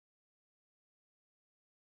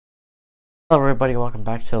Hello everybody, welcome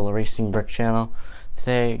back to the Racing Brick channel.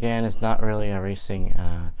 Today again is not really a racing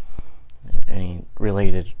any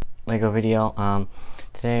related Lego video.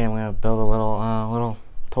 Today I'm going to build a little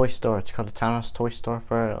toy store. It's called the Townhouse Toy Store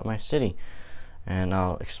for my city, and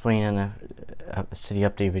I'll explain in a city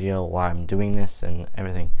update video why I'm doing this and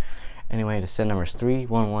everything. Anyway, the set number is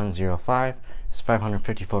 31105. It's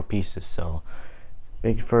 554 pieces, so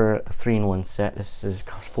big for a 3-in-1 set. This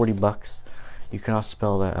costs 40 bucks. You can also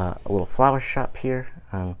build a little flower shop here,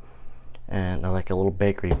 and like a little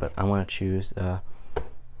bakery, but I'm going to choose the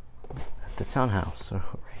townhouse, so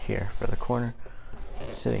right here for the corner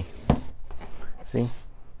city. See,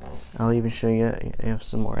 I'll even show you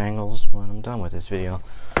some more angles when I'm done with this video.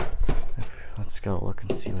 Let's go look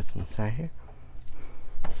and see what's inside here.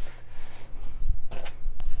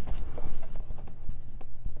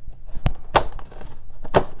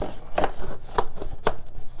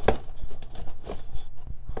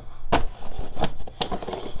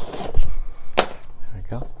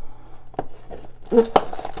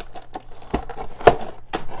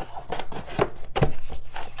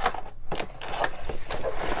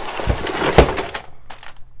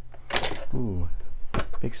 Ooh,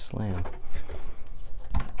 big slam.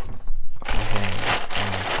 Okay,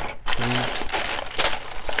 3,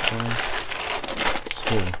 4,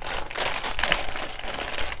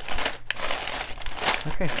 2.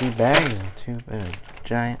 Okay, 3 bags and 2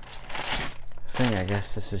 giant thing. I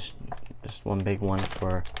guess this is just one big one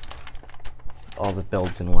for all the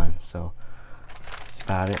builds in one. So that's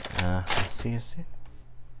about it. See you soon.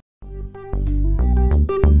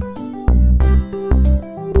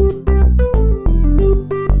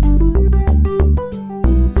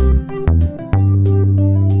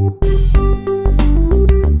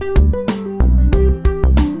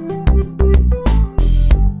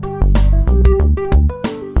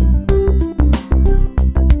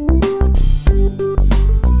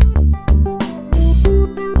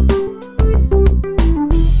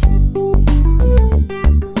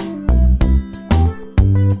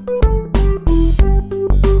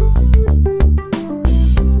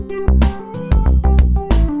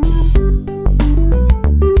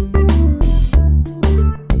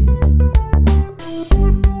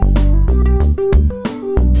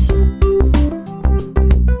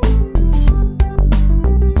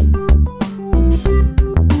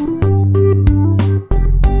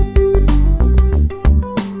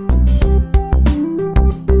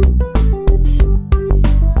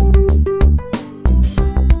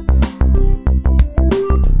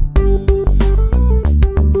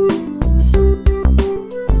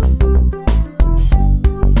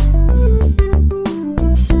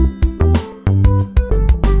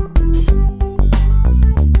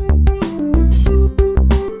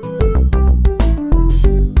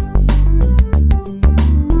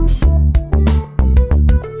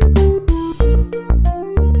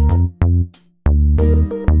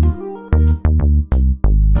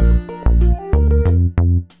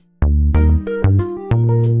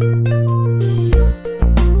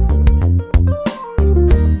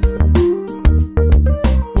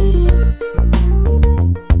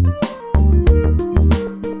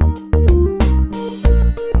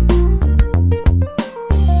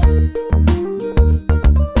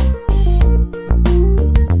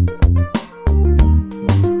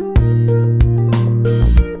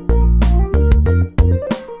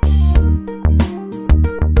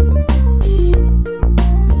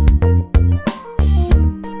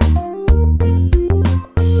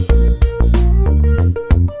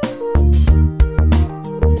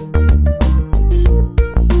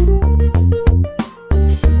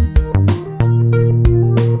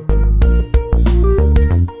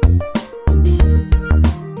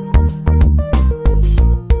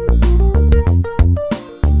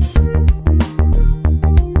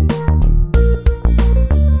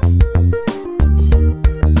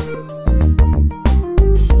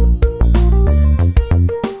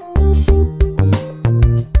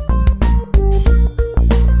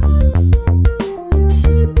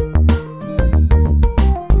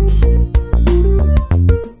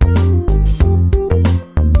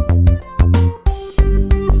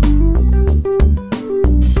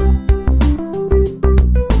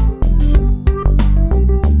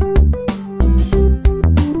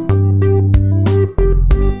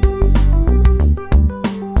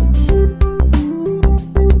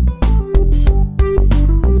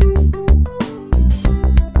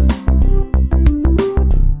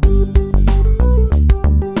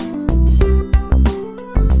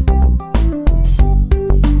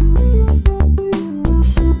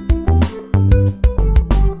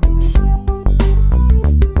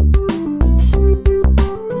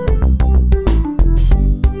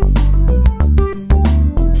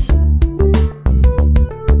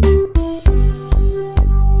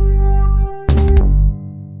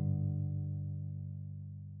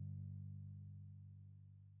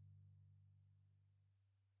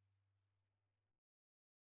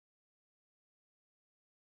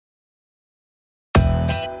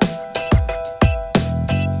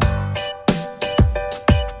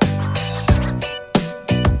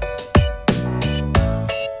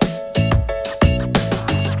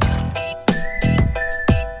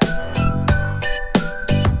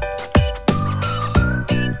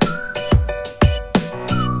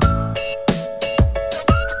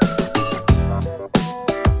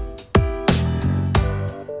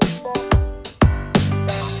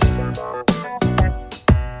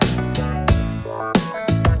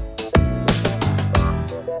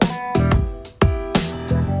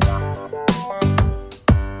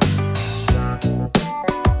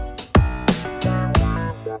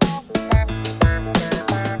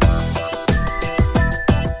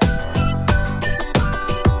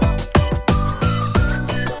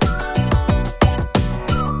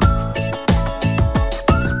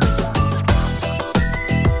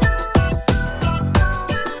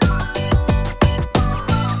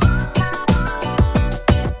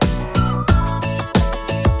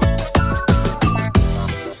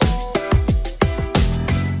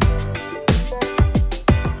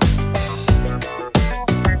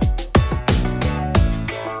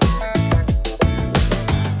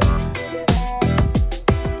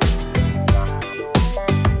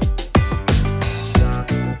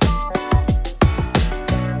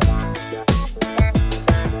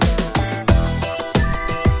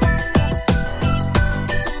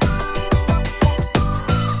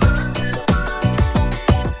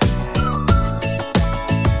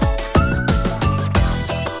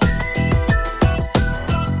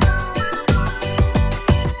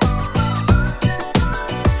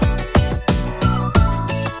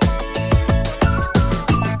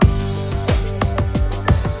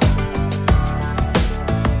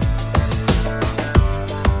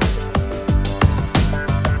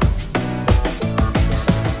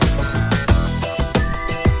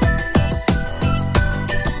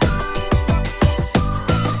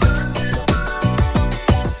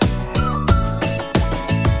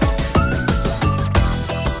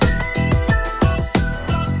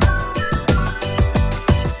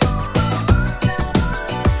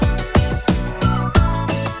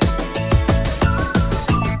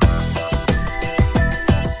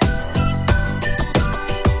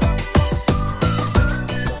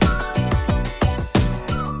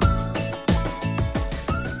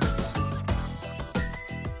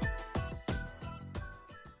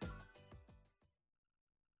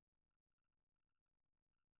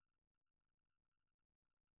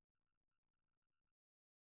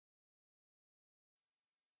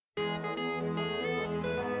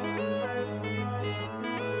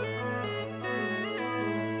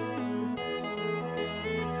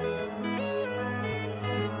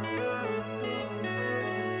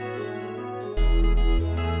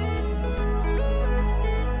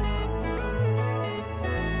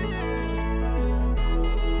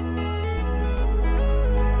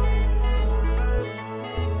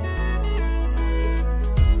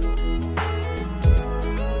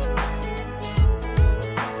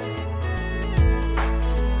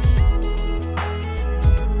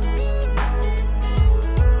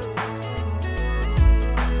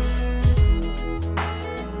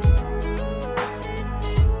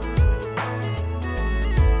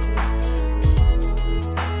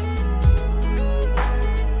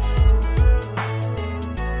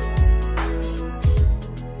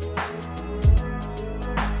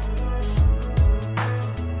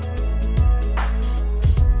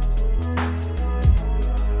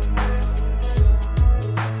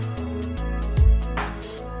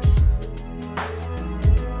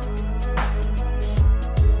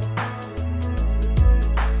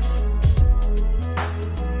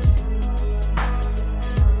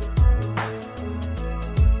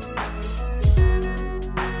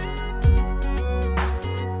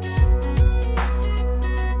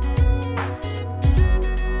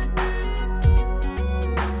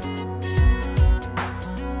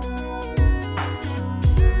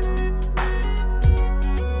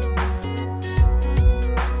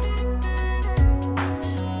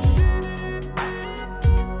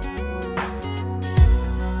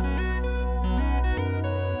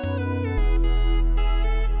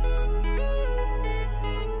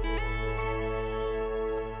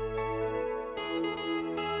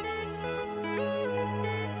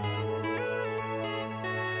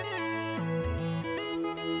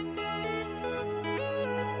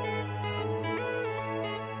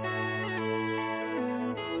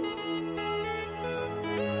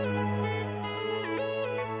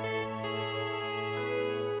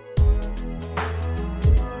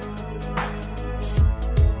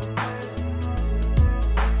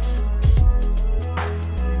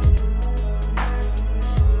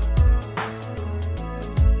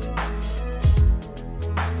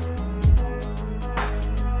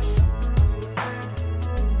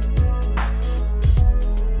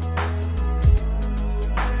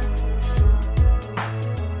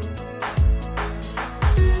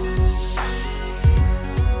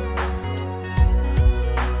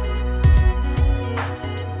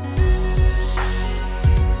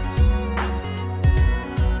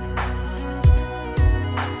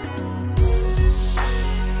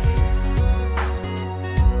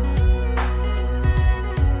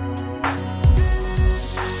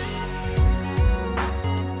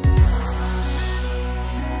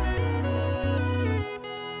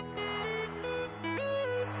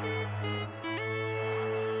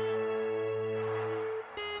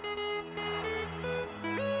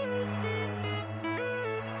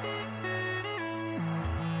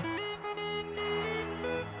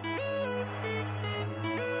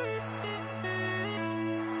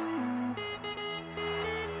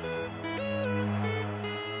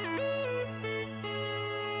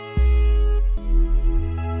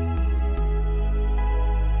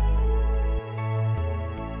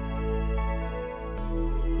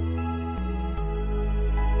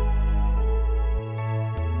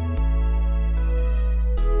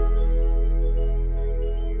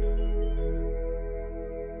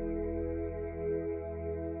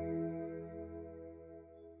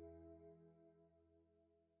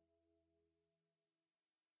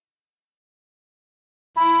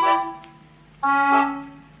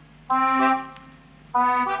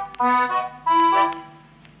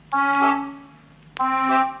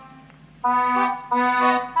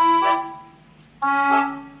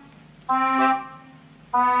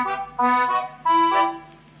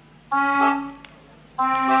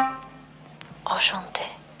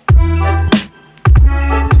 Enchanté.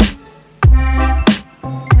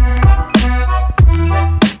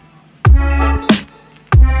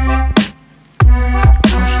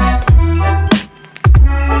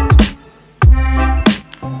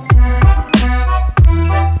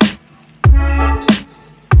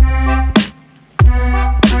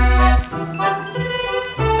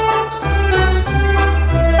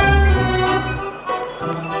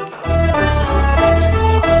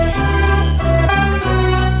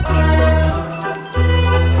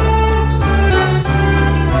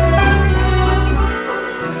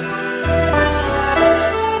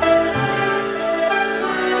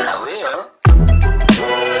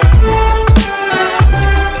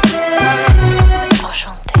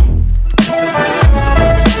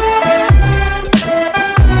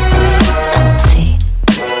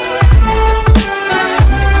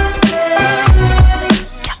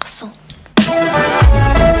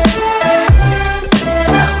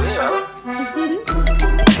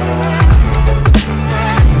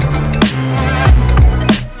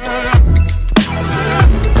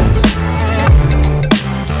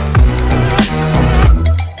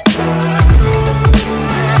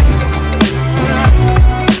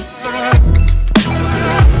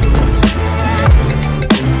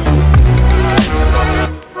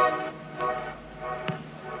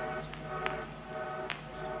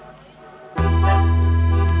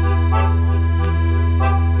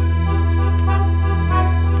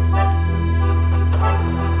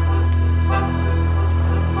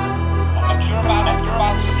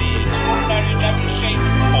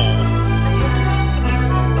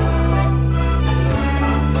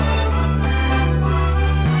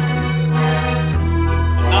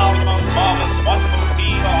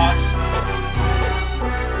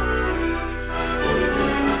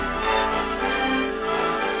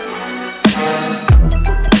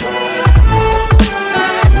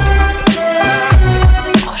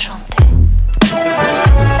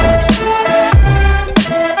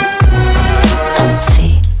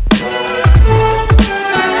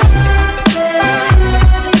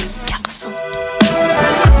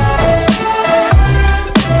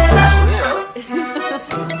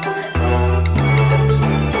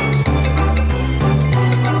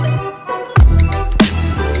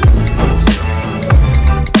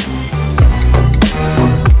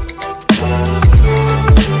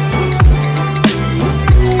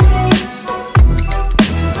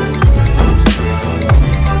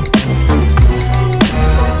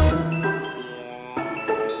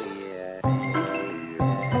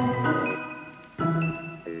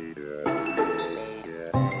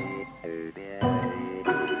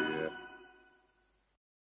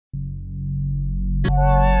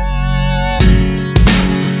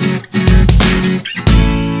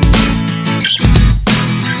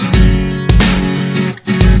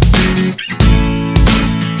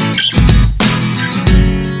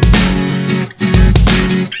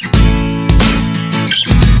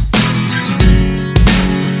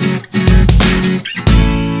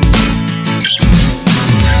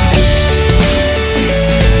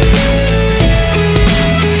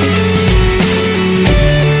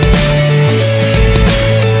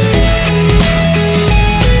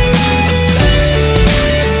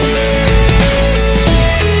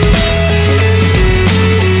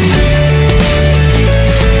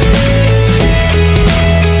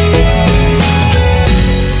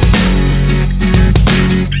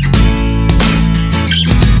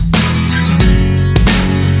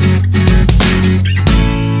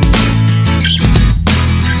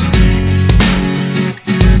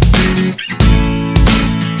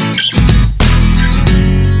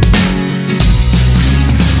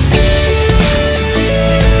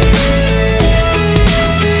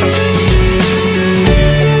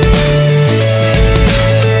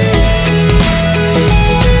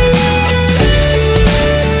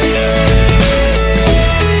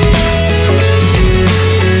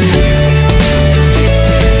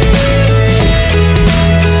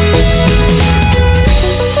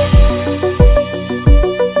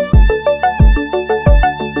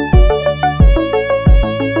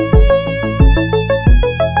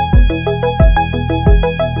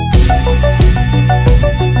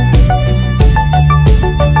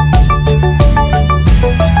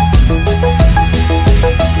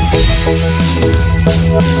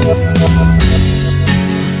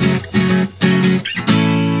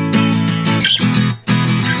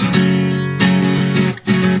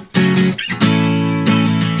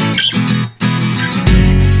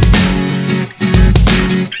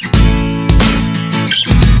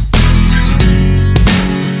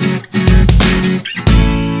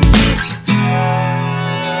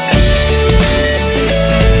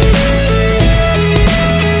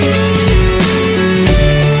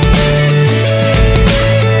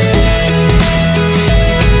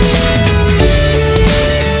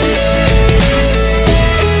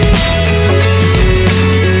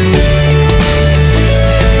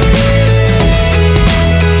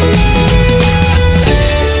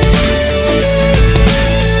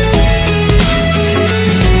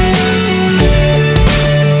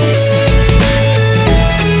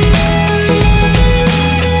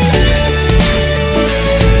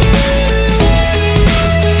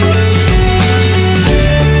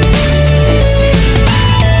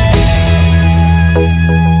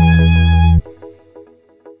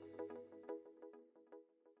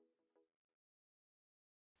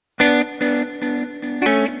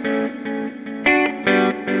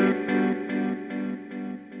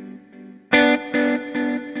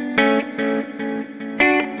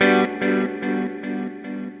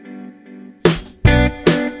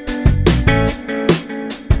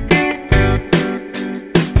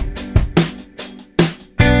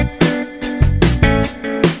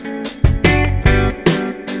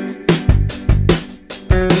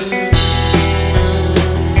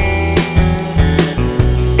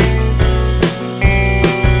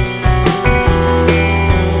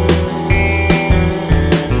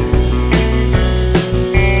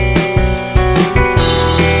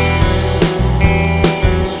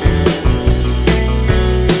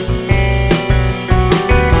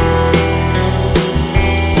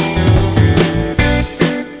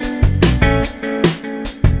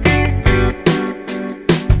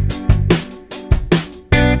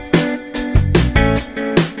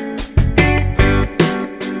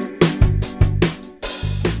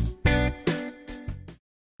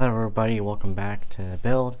 everybody, welcome back to the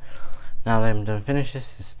build. Now that I'm done finished,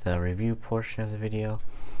 this is the review portion of the video.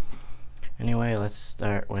 Anyway, let's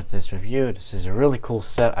start with this review. This is a really cool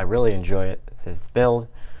set. I really enjoy it, this build.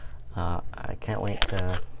 I can't wait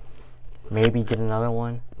to maybe get another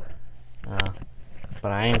one.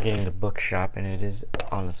 But I am getting the bookshop and it is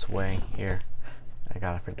on its way here. I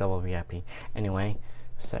got it for double VIP. Anyway,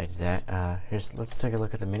 besides that, let's take a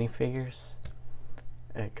look at the minifigures.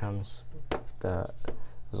 It comes the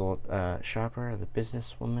little shopper, the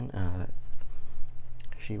businesswoman.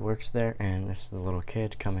 She works there, and this is the little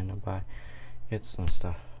kid coming to get some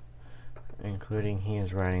stuff, including he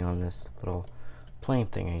is riding on this little plane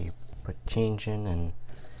thing, and you put change in and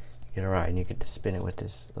you get a ride, and you get to spin it with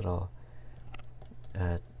this little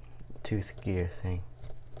tooth gear thing.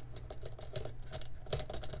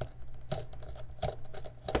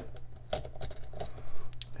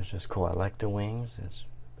 It's just cool. I like the wings. Its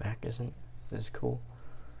back isn't this cool.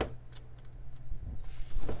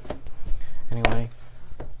 Anyway,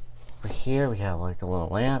 over here we have like a little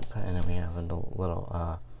lamp, and then we have a little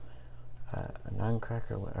a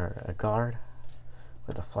nutcracker or a guard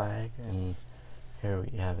with a flag, and here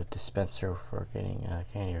we have a dispenser for getting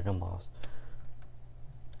candy or gumballs.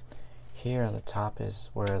 Here on the top is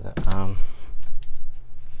where the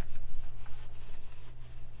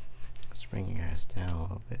let's bring you guys down a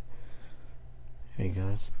little bit. There you go.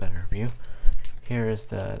 That's a better view. Here is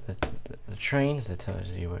the trains that tells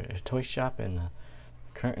you where a toy shop, and the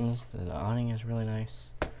curtains. The awning is really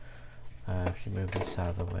nice. If you move this out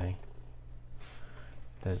of the way,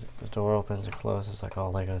 the door opens and closes like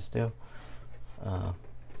all Legos do.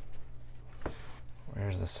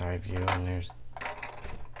 Where's the side view? And there's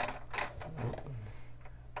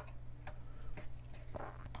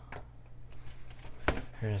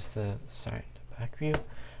here's the side, back view.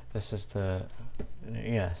 This is the,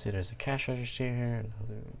 see there's a cash register here,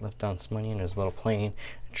 left down some money, and there's a little plane,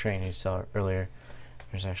 a train you saw earlier.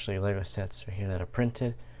 There's actually Lego sets right here that are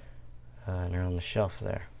printed, and they're on the shelf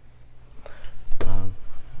there.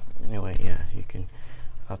 Anyway,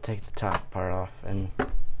 I'll take the top part off, and the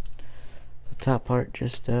top part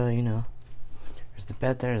just, there's the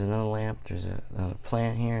bed there, there's another lamp, there's another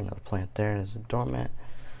plant here, another plant there, there's a doormat.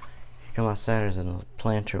 You come outside, there's another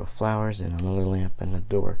planter with flowers and another lamp and a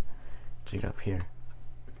door lead up here.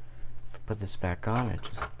 If I put this back on, it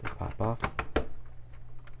just pop off.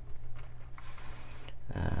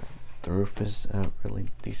 The roof is really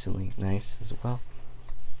decently nice as well.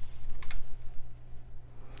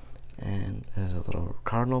 And there's a little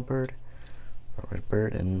cardinal bird, a red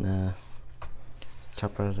bird, and the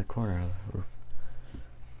top part of the corner of the roof.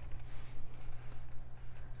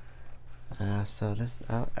 So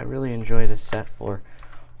I really enjoy this set for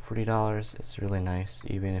 $40. It's really nice,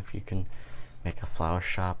 even if you can make a flower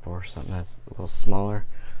shop or something that's a little smaller.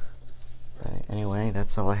 But anyway,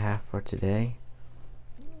 that's all I have for today.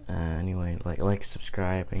 Anyway, like,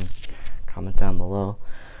 subscribe, and comment down below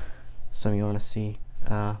some you want to see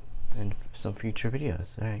in some future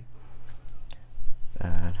videos. Alright.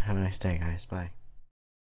 Have a nice day, guys. Bye.